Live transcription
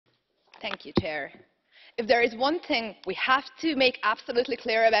Thank you, Chair. If there is one thing we have to make absolutely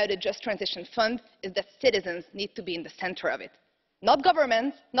clear about the Just Transition Fund, is that citizens need to be in the centre of it. Not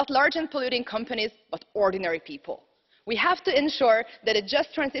governments, not large and polluting companies, but ordinary people. We have to ensure that a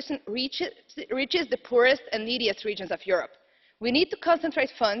just transition reaches the poorest and neediest regions of Europe. We need to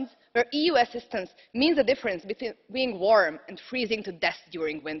concentrate funds where EU assistance means a difference between being warm and freezing to death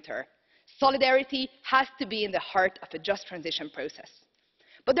during winter. Solidarity has to be in the heart of a just transition process.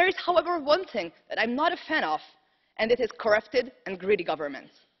 But there is, however, one thing that I'm not a fan of, and it is corrupted and greedy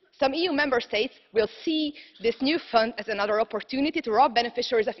governments. Some EU member states will see this new fund as another opportunity to rob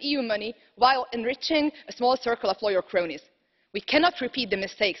beneficiaries of EU money while enriching a small circle of loyal cronies. We cannot repeat the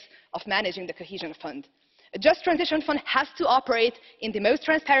mistakes of managing the cohesion fund. A just transition fund has to operate in the most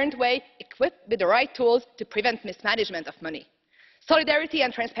transparent way, equipped with the right tools to prevent mismanagement of money. Solidarity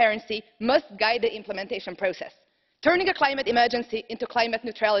and transparency must guide the implementation process. Turning a climate emergency into climate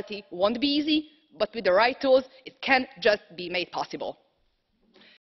neutrality won't be easy, but with the right tools, it can just be made possible.